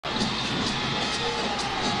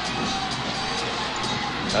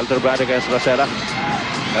Alderbrade kay Rosera.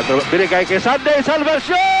 Binigay kay Sunday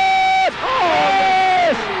Salvacion!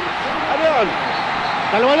 Yes! Ano yun?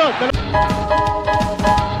 Dalawa yun.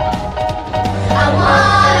 I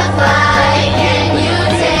wanna fly, can you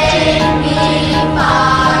take me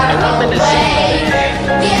far away?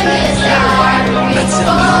 Give me a star,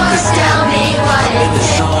 or tell me what it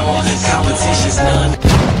is. Competition's none.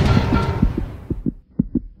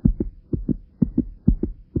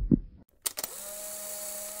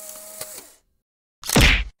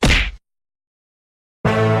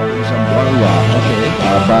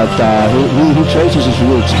 But he traces his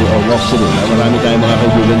roots to Rock City. Marami tayong mga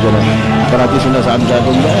kaibigan dyan. Parati sinasabi sa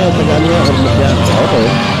akin, tagaan niya, hormat yan. Okay.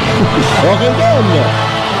 Okay din.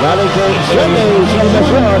 Galing kay Sunday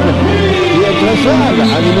Salvacion, Pietrasal,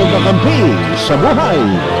 ang inyong kakampi sa buhay.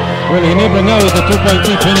 Well, Ginebra now with a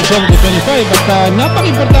 2.3, 27-25. At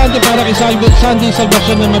napaka-importante para kay Sunday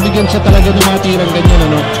Salvacion na mabigyan siya talaga ng matirang ganyan,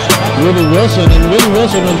 ano? Willie Wilson, and Willie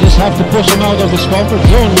Wilson will just have to push him out of his comfort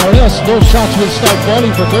zone, or else those shots will start falling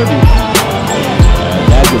for Kirby.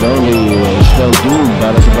 That would only spell doom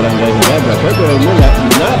para sa Barangay Ginebra. Kirby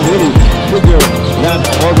not really figure that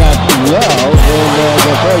all that well in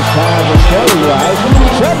the first half of scoring-wise.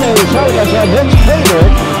 Sunday Salvacion hits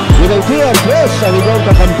favorite with a TN twist ang inyong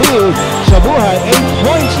kakampi sa buhay. 8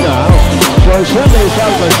 points now for Sunday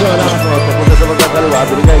Salvacion. Papunta sa magkakalawa,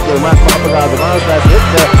 binigay kay Matt Papagado. That's hit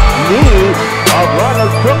the knee of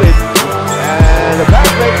Ronald Kubit. And the pass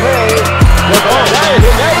they play.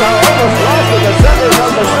 Ginebra almost lost it, and Sunday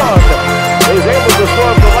Salvacion is able to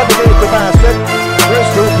score from underneath the basket.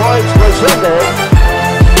 First 2 points for Sunday.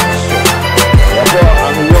 Ito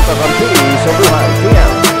ang inyong kakampi sa buhay.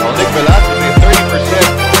 TN. Nick Velasquez is a 30%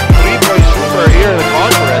 three-point shooter here in the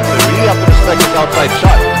conference. They really have to respect his outside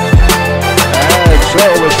shot. And so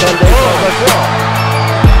with Sunday Salvacion.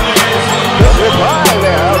 Good reply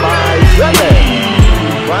there by Sunday.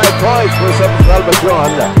 5 points for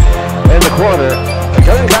Salvacion in the quarter. And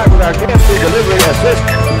coming back with our KFC delivery assist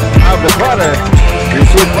of the quarter, you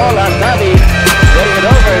see Paul Antani getting it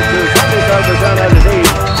over to Sunday Salvacion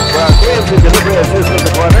underneath for our KFC delivery assist of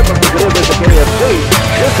the quarter, but the delivery to KFC.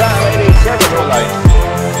 This time 87 line.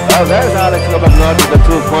 Oh, there's Alex Lobagnon with the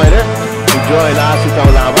 2-pointer to join Asi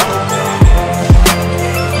Taulava.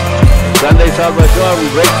 Sunday Salvacion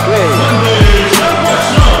breaks free.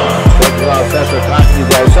 Taking off Cesar Costi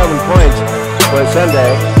there. 7 points for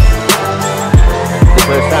Sunday. The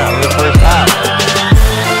first half.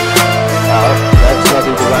 That's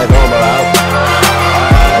nothing to write home about.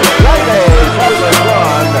 Sunday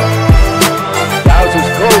Salvacion douses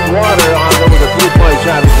cold water on them with a 3-point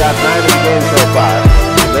shot. He's got 9 in the game so far.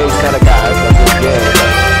 These kind of guys of this game.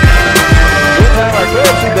 Meantime, our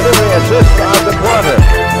KFC delivery assist on the quarter.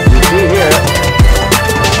 You see here,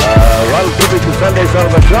 Ronald Kubit to Sunday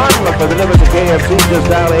Salvacion, but the deliver to KFC just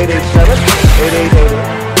down 8-8-7,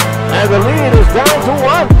 8-8-8. And the lead is down to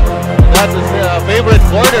 1. That's his favorite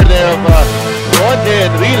quarter there of Ronde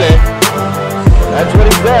and Relay. That's what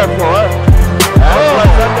he's there for. That's what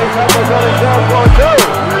Sunday Salvacion is there for too.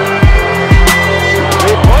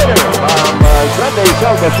 3-pointer from Sunday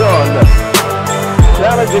Salvacion,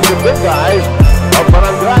 challenging the big guys of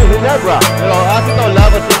Barangay Ginebra. You know, Asi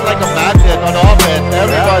Taulava is just like a magnet on offense.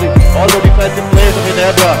 Everybody, all the defensive players of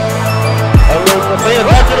Ginebra are paying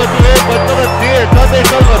attention to it, but to the tier, Sunday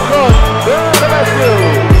Salvacion, to the rescue.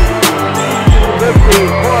 15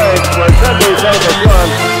 points for Sunday Salvacion.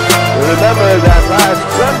 Remember that last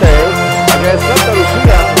Sunday against Santa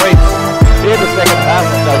Lucia waits in the second half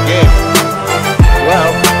of that game.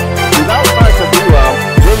 Well, without much ado,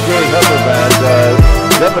 J. Hubbard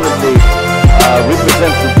definitely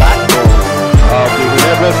represents the backbone of the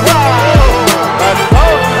Ginebra. Wow! But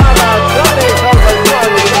don't come out Sunday Salvacion.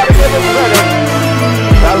 You gotta give him credit.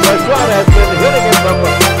 Salvacion has been hitting it from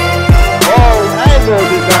all angles.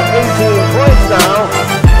 He's got 18 points now.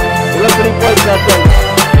 Look at 3 points that day.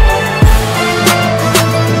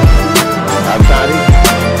 Antani.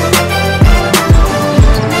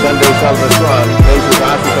 Sunday Salvacion faces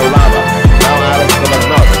Asi Taulava. Now Alex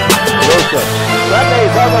Lobagnon. Wilson. Sunday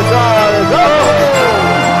Salvacion is over.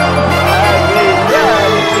 And he's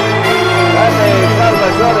done. Sunday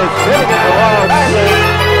Salvacion is hitting it the wall badly.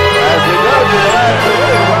 As we go to the last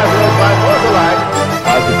winning process by Mosalak.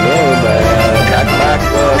 Out the game and back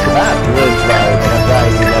to back wins by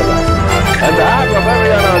Barangay Ginebra. On behalf of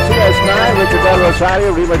everyone on CS9, Richard Del Rosario,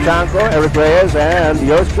 Rima Chanco, Eric Reyes, and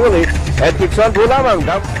yours truly, Ed Kixon Bulamang.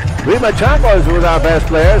 Rima Chanco is with our best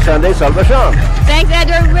player, Sunday Salvacion. Thanks,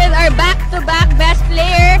 Edward, with our back-to-back best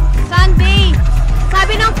player, Sunday. Sabi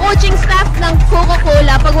Sabi ng coaching staff ng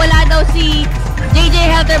Coca-Cola, pag wala daw si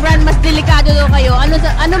JJ Helterbrand, mas delikado daw kayo. Ano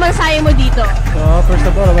masasabi mo dito? First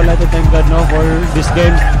of all, I would like to thank God for this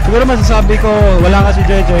game. Siguro masasabi ko, wala nga si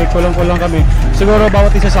JJ, kulang-kulang kami. Siguro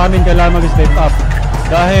bawat isa sa amin kailangan mag-step up.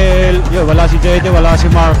 Dahil wala si JJ, wala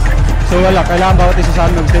si Mark. So kailangan bawat isa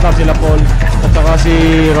sa amin mag-step up, sila Paul at saka si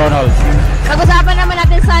Ronald. Pag-usapan naman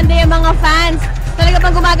natin Sunday ang mga fans. Talaga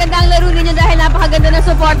pang gumaganda ang laro ninyo dahil napakaganda ng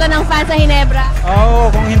suporta ng fans sa Ginebra.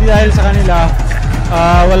 Oo, kung hindi dahil sa kanila,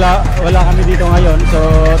 wala kami dito ngayon. So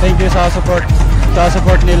thank you sa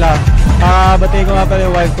support nila. Batiin ko nga pala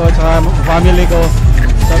yung wife ko at family ko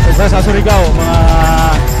sa Surigao, mga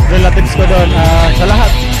relatives ko doon, sa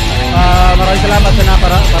lahat. Maraming salamat sa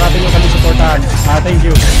parating nyo kami supportahan. Thank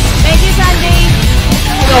you. Thank you, Sunday.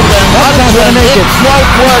 It's smart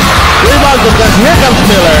work. Rebound defense. Here comes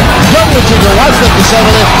Miller. Young Chico wants them to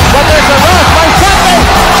settle it, but there's a rush by Sunday.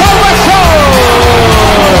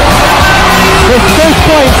 His first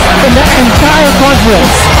points in the entire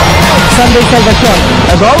conference. Sunday Salvation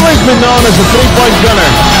has always been known as a three-point gunner.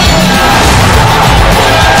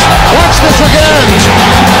 Watch this again.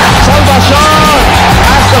 Salvation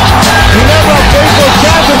has the Ginebra faithful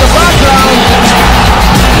chant in the background.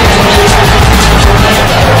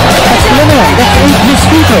 That's Lino. That's 8 his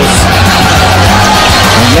free throws.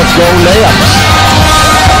 And let's go layups.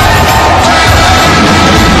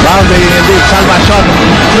 Rounding indeed. Salvation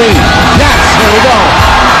 3. Yes, here we go.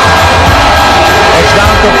 It's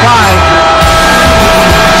down to 5.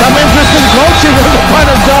 Some interesting coaching on the part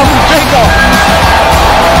of John Chico.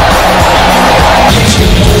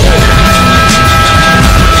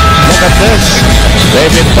 Look at this. They've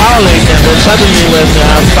been fouling, and then suddenly when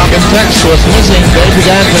Falcon Tex was missing, they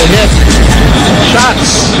began to hit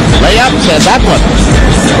shots, layups, and that one.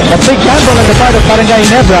 A big gamble on the part of Barangay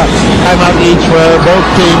Ginebra. Time out each for both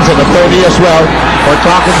teams, and the 30 as well for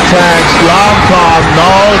Falcon Tex. Long from,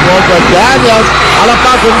 no, it won't go. Daniels,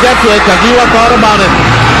 Alapa couldn't get to it. Kagiwa thought about it.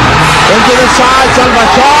 Into the side,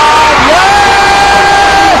 Salvation,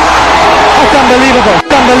 yes! That's unbelievable.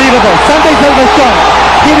 Unbelievable. Sunday Salvation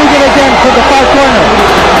hitting it again from the far corner.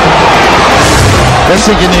 Let's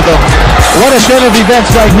see, Ginito. What a turn of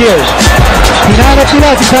events right here. Hinahanap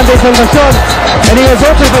nila si Sunday Salvation, and he was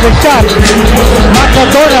open for the shot.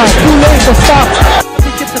 Macadona, too late to stop.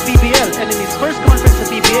 Championship sa PBL, and in his first conference sa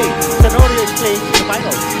PBA, Tenorio is playing the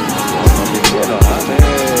finals.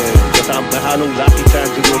 Kasama halong lucky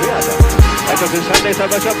chance siguro yan. Ito si Sunday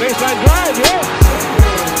Salvation, baseline drive, yes!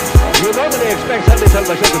 You normally expect Sunday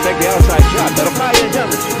Salvation to take the outside shot, pero kaya niyan.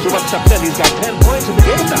 Sumagsak din, he's got 10 points in the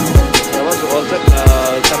game now. Naman si Olsen,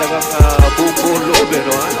 talagang buong loob eh,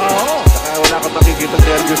 no? Oo. Saka wala kang makikita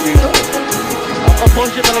nervous dito. Ang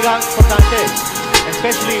composure siya talaga importante.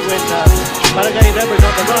 Especially when Barangay Ginebra is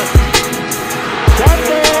on the run.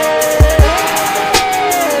 Sunday!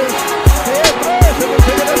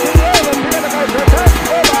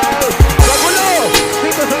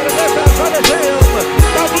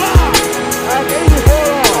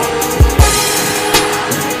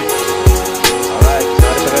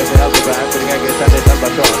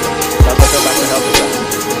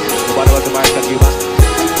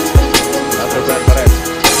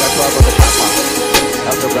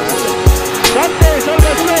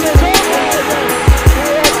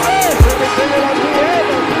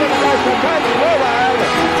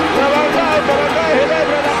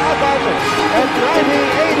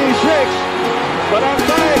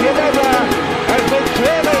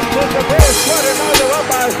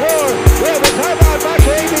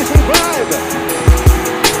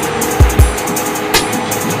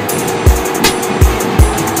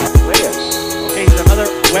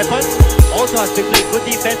 Weapon also has been playing good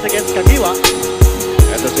defense against Kagiwa.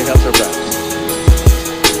 Ito si Helterbrand.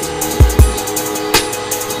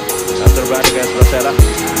 Helterbrand against Rosella.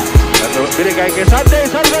 Ito binigay kay Sunday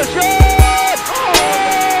Salvation! Oh,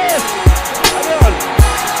 yes!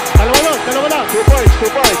 Ano yun? Dalawa lang. 2 points.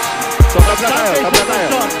 So, tabla tayo.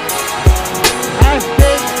 Has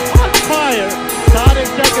been on fire. Starting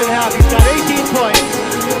second half, he's got 18 points.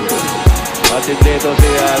 At hindi ito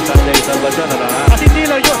si Sunday Salvation, ano ha? At hindi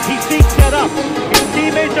lang yun, he's being set up. His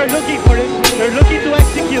teammates are looking for him. They're looking to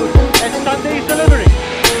execute. And Sunday is delivering.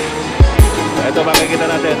 Ito makikita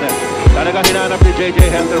natin. Talagang hinahanap ni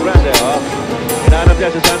JJ Helterbrand. Hinahanap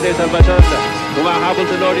niya si Sunday Salvation. Kumahabol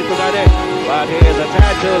si Lori Tugane. But he is a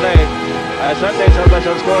tad too late. Sunday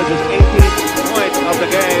Salvation scores his 18th point of the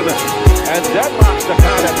game. And that marks the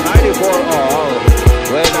count at 94 all.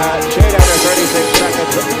 With shade under 36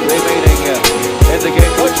 seconds remaining in the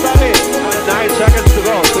game. Coach Tommy, 9 seconds to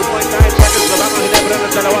go. 2.9 seconds. Lamang Ginebra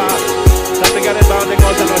ng dalawa. Something got inbounding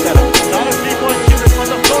also Rosella. A lot of 3-point shooters on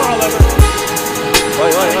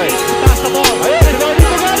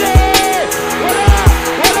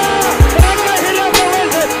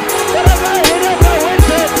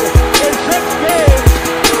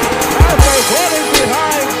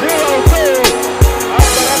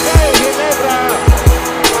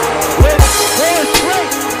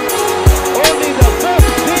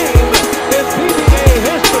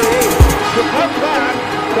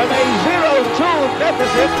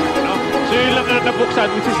na nabuksan,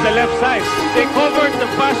 which is the left side. They covered the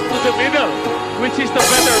pass to the middle, which is the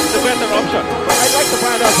better option. I'd like to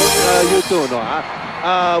find out from you two, no,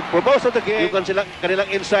 for most of the game, yung kanilang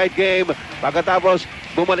inside game, pagkatapos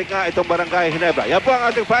bumalik nga itong Barangay Ginebra. Yan po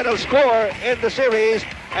ang ating final score in the series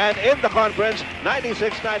and in the conference,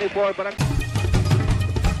 96-94.